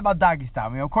I'm not talking about Doggy Style.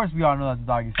 I mean, of course, we all know that's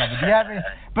Doggy Style. But do you have any,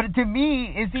 but to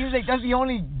me, it seems like that's the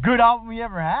only good album we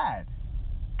ever had.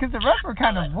 Because the rest were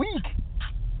kind of weak.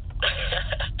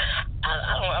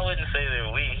 I wouldn't say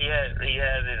they're weak. He has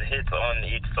his hits on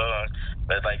each song,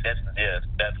 but like that's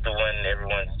the one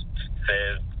everyone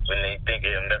says when they think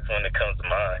of him. That's the one that comes to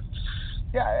mind.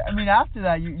 Yeah, I mean, after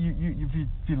that, if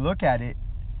you look at it,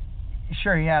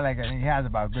 sure, he has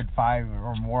about a good 5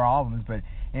 or more albums, but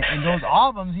in those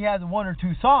albums he has 1 or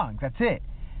 2 songs. That's it.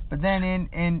 But then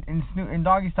in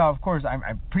Doggy Style, of course,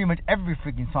 I pretty much every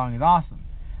freaking song is awesome.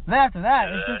 Then after that,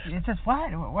 it's just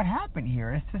what happened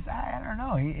here? It's just I don't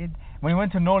know. When he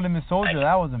went to No Limit Soldier,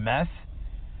 that was a mess.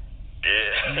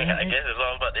 Yeah, I guess it's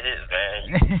all about the hits, man.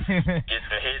 You get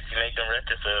some hits, you make them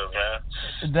record sales,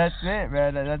 man. That's it,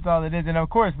 man. That's all it is. And of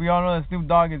course, we all know that Snoop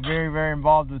Dogg is very, very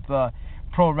involved with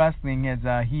pro wrestling, as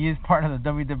he is part of the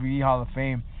WWE Hall of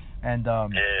Fame, and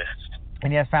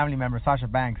he has family member Sasha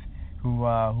Banks who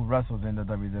wrestles in the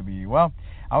WWE. Well,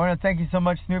 I want to thank you so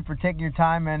much, Snoop, for taking your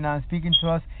time and speaking to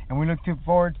us, and we look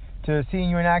forward to seeing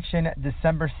you in action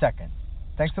December 2nd.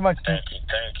 Thanks so much, Snoop.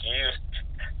 Thank you.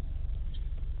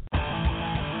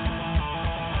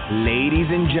 Ladies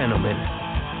and gentlemen,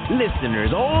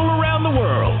 listeners all around the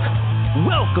world,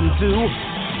 welcome to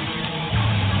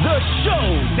The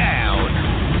Showdown.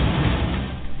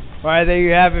 All right, there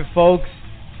you have it, folks.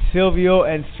 Silvio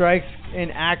and Strikes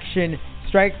in action.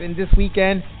 Strikes in this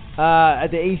weekend at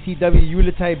the ACW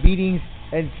Yuletide Beatings,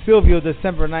 and Silvio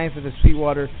December 9th at the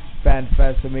Sweetwater Fan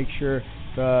Fest. So make sure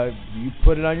you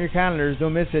put it on your calendars.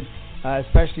 Don't miss it,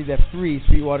 especially the free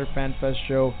Sweetwater Fan Fest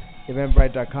show.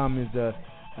 Eventbrite.com is the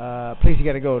place you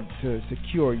got to go to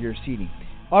secure your seating.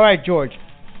 All right, George.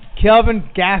 Kelvin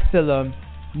Gastelum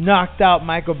knocked out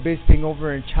Michael Bisping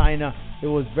over in China. It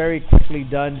was very quickly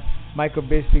done. Michael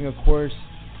Bisping, of course,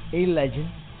 a legend,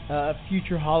 a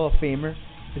future Hall of Famer.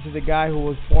 This is a guy who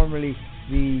was formerly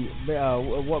the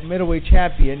middleweight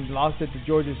champion. He lost it to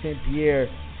Georges St. Pierre,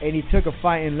 and he took a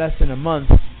fight in less than a month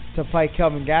to fight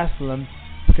Kelvin Gastelum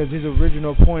because his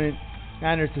original opponent,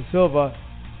 Anderson Silva,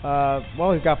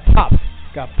 he got popped.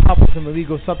 Got popped with some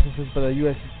illegal substances by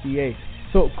the USDA.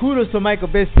 So kudos to Michael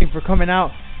Bisping for coming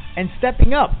out and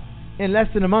stepping up in less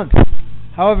than a month.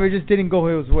 However, it just didn't go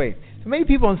his way. So many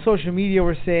people on social media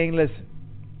were saying, listen,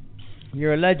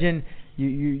 you're a legend,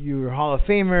 you're a Hall of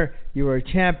Famer, you were a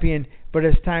champion, but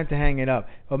it's time to hang it up.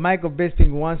 But Michael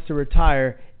Bisping wants to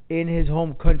retire in his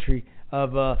home country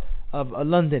of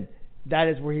London. That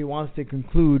is where he wants to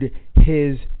conclude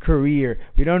his career.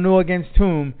 We don't know against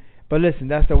whom, but listen,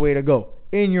 that's the way to go.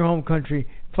 In your home country,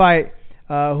 fight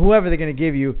whoever they're going to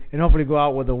give you, and hopefully go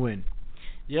out with a win.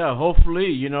 Yeah,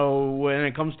 hopefully, when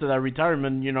it comes to that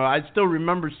retirement, I still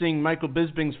remember seeing Michael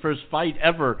Bisping's first fight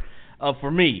ever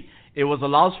for me. It was a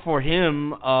loss for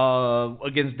him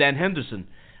against Dan Henderson.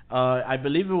 I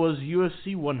believe it was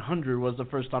UFC 100 was the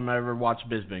first time I ever watched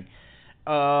Bisping.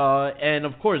 And,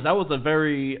 of course, that was a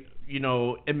very,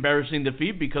 embarrassing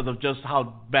defeat because of just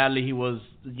how badly he was,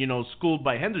 schooled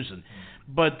by Henderson.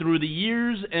 But through the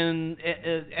years and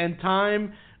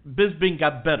time, Bisping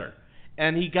got better.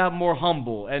 And he got more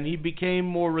humble, and he became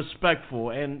more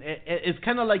respectful, and it's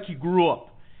kind of like he grew up.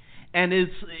 And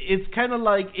it's kind of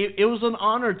like it was an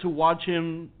honor to watch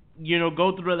him,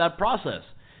 go through that process.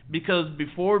 Because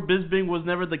before, Bisping was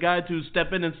never the guy to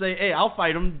step in and say, hey, I'll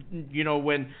fight him,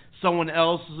 when someone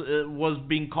else was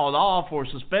being called off or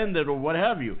suspended or what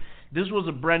have you. This was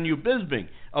a brand new Bisping,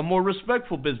 a more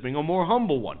respectful Bisping, a more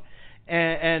humble one.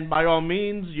 And by all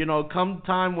means, come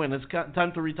time when it's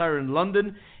time to retire in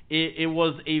London, it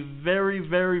was a very,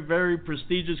 very, very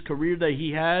prestigious career that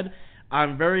he had.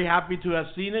 I'm very happy to have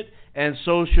seen it, and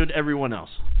so should everyone else.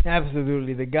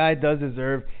 Absolutely. The guy does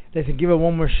deserve. Listen, give it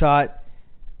one more shot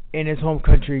in his home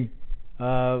country,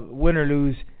 win or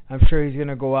lose. I'm sure he's going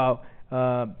to go out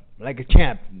like a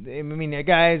champ. I mean, the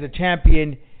guy is a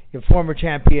champion, a former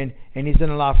champion, and he's done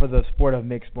a lot for the sport of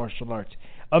mixed martial arts.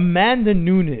 Amanda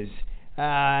Nunes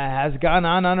has gone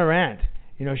on a rant.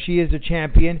 She is the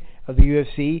champion of the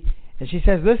UFC, and she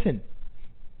says, listen,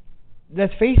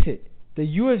 let's face it, the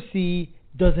UFC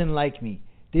doesn't like me.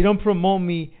 They don't promote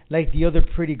me like the other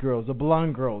pretty girls, the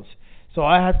blonde girls. So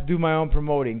I have to do my own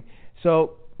promoting.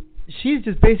 So she's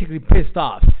just basically pissed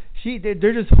off.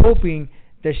 They're just hoping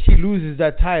that she loses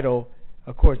that title.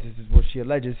 Of course, this is what she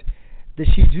alleges, that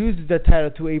she loses that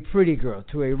title to a pretty girl,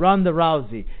 to a Ronda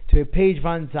Rousey, to a Paige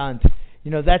Van Zandt.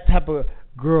 That type of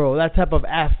girl, that type of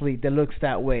athlete that looks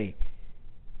that way.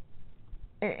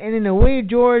 And in a way,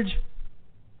 George,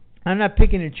 I'm not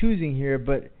picking and choosing here,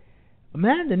 but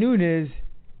Amanda Nunes,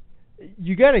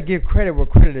 you got to give credit where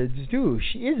credit is due.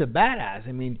 She is a badass.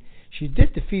 I mean, she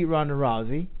did defeat Ronda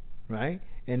Rousey, right,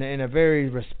 in a very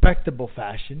respectable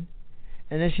fashion.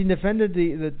 And then she defended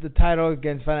the title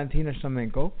against Valentina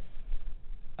Shevchenko.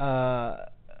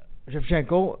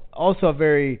 Also a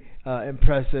very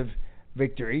impressive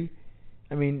victory.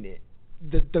 I mean,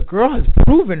 the girl has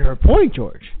proven her point,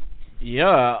 George.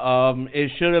 Yeah,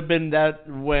 it should have been that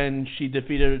when she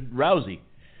defeated Rousey.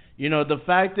 The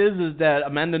fact is that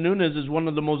Amanda Nunes is one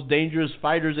of the most dangerous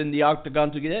fighters in the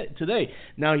octagon today.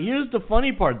 Now, here's the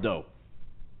funny part, though.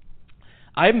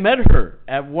 I met her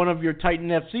at one of your Titan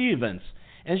FC events,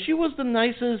 and she was the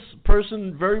nicest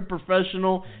person, very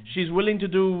professional. She's willing to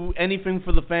do anything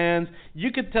for the fans.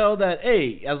 You could tell that,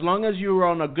 hey, as long as you're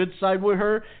on a good side with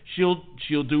her,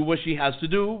 she'll do what she has to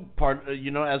do,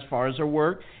 as far as her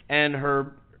work and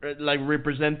her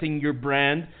representing your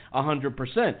brand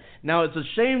 100%. Now, it's a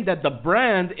shame that the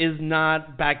brand is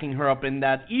not backing her up in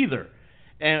that either.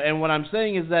 And what I'm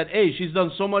saying is that, hey, she's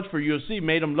done so much for UFC,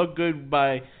 made them look good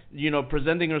by,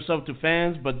 presenting herself to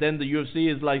fans, but then the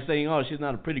UFC is like saying, oh, she's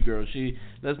not a pretty girl,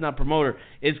 let's not promote her.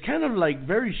 It's kind of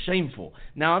very shameful.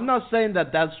 Now, I'm not saying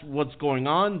that that's what's going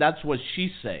on, that's what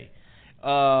she say.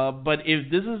 But if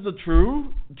this is the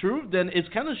truth, then it's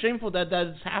kind of shameful that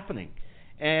is happening.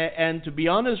 And to be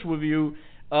honest with you,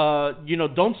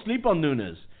 don't sleep on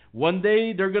Nunes. One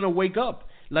day they're going to wake up.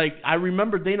 I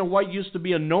remember Dana White used to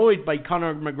be annoyed by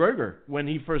Conor McGregor when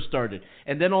he first started.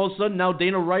 And then all of a sudden now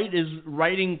Dana White is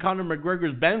riding Conor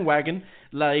McGregor's bandwagon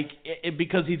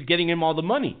because he's getting him all the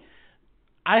money.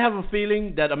 I have a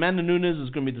feeling that Amanda Nunes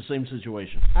is going to be the same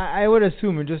situation. I would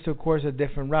assume, and just of course a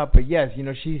different route. But yes,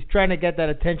 she's trying to get that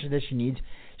attention that she needs.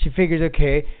 She figures,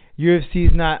 okay,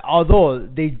 UFC's not, although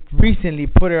they recently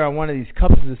put her on one of these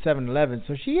cups of the 7-Eleven,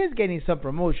 so she is getting some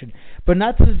promotion, but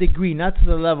not to the degree, not to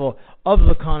the level of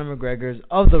the Conor McGregors,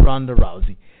 of the Ronda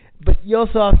Rousey. But you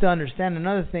also have to understand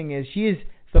another thing is she is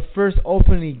the first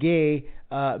openly gay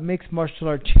mixed martial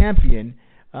art champion,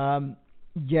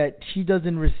 yet she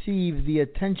doesn't receive the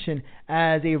attention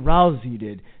as a Rousey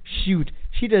did. Shoot,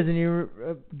 she doesn't even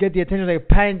get the attention like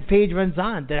Paige Van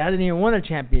Zandt that hasn't even won a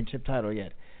championship title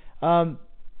yet.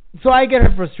 So I get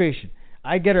her frustration.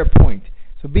 I get her point.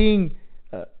 So being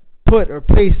put or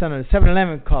placed on a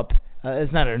 7-Eleven cup is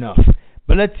not enough.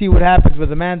 But let's see what happens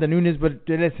with Amanda Nunes. But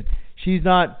listen, she's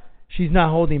not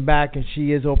holding back, and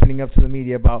she is opening up to the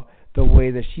media about the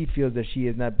way that she feels that she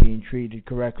is not being treated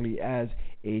correctly as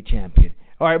a champion.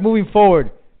 All right, moving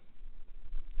forward,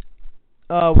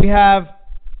 we have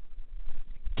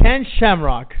Ken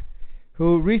Shamrock,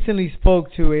 who recently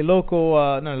spoke to a local,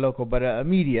 not a local, but a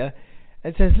media,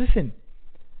 and says, listen,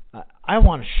 I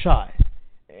want a shot,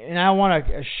 and I want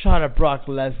a shot at Brock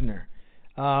Lesnar.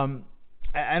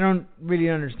 I don't really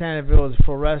understand if it was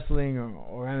pro wrestling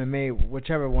or MMA,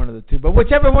 whichever one of the two. But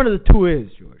whichever one of the two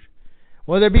is, George,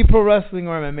 whether it be pro wrestling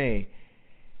or MMA,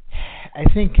 I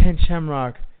think Ken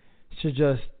Shamrock should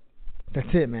just, that's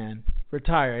it, man,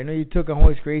 retire. I know you took a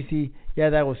Hoist Gracie. Yeah,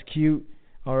 that was cute,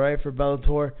 all right, for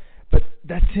Bellator. But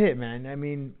that's it, man. I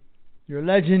mean, you're a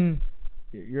legend.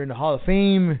 You're in the Hall of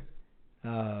Fame.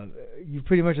 You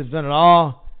pretty much have done it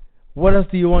all. What else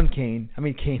do you want, Ken?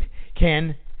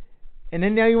 And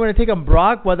then now you want to take on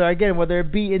Brock, whether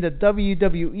it be in the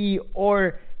WWE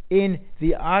or in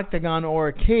the octagon or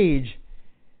a cage.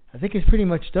 I think it's pretty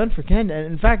much done for Ken. And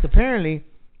in fact, apparently,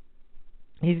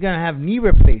 he's going to have knee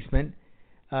replacement.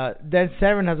 Dan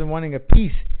Severn has been wanting a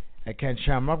piece at Ken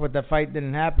Shamrock, but that fight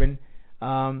didn't happen.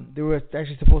 They were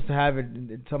actually supposed to have it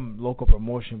in some local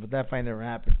promotion, but that fight never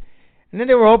happened. And then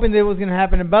they were hoping that it was going to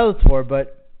happen in Bellator,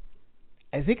 but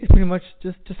I think it's pretty much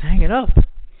just hang it up.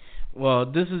 Well,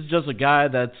 this is just a guy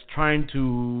that's trying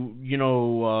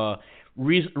to,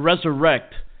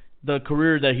 resurrect the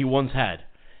career that he once had.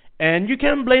 And you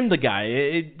can't blame the guy.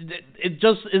 It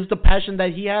just is the passion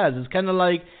that he has. It's kind of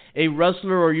like a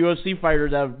wrestler or UFC fighter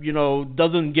that,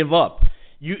 doesn't give up.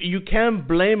 You can't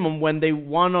blame them when they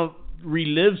want to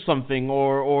relive something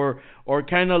or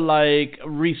kind of like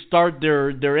restart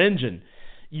their engine.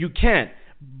 You can't.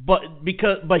 But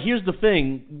here's the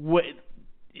thing.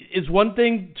 It's one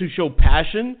thing to show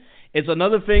passion. It's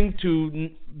another thing to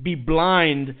be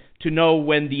blind to know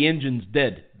when the engine's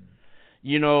dead.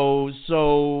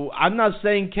 So I'm not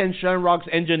saying Ken Shamrock's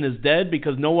engine is dead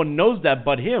because no one knows that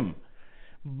but him.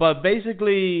 But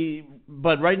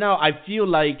right now I feel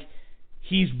like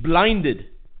he's blinded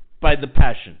by the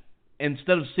passion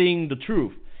instead of seeing the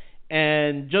truth.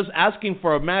 And just asking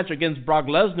for a match against Brock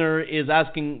Lesnar is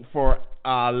asking for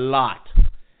a lot.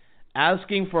 I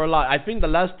think the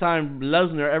last time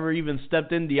Lesnar ever even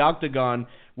stepped in the octagon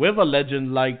with a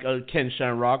legend like Ken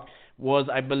Shamrock was,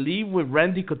 I believe, with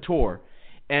Randy Couture.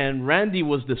 And Randy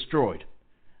was destroyed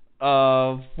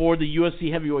for the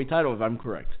UFC heavyweight title, if I'm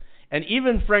correct. And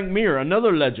even Frank Mir,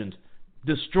 another legend,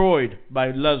 destroyed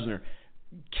by Lesnar.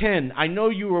 Ken, I know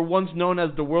you were once known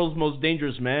as the world's most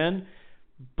dangerous man,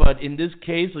 but in this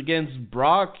case against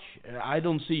Brock, I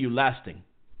don't see you lasting.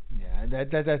 Yeah,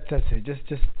 that's it.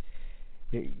 Just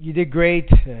you did great.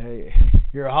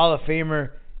 You're a Hall of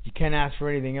Famer. You can't ask for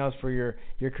anything else for your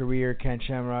career, Ken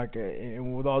Shamrock.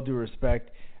 And with all due respect,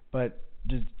 but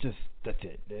just that's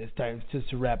it. It's time just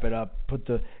to wrap it up. Put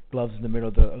the gloves in the middle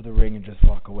of the ring and just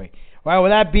walk away. All right.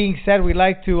 With that being said, we'd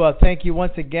like to thank you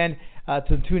once again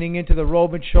to tuning into the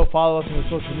Roman Show. Follow us on the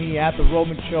social media at the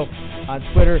Roman Show on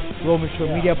Twitter, Roman Show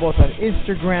Media, both on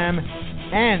Instagram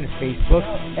and Facebook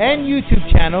and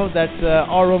YouTube channel. That's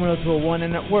RRoman0201,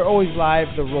 and we're always live,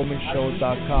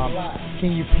 theromanshow.com.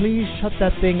 Can you please shut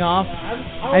that thing off?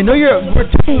 I know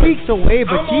we're 2 weeks away,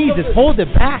 but Jesus, hold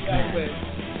it back, man.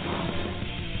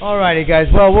 Alrighty, guys.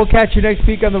 Well, we'll catch you next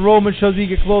week on the Roman Show as we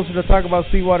get closer to talk about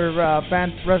Sweetwater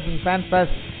Wrestling Fan Fest.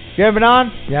 If you haven't been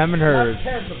on, you haven't heard.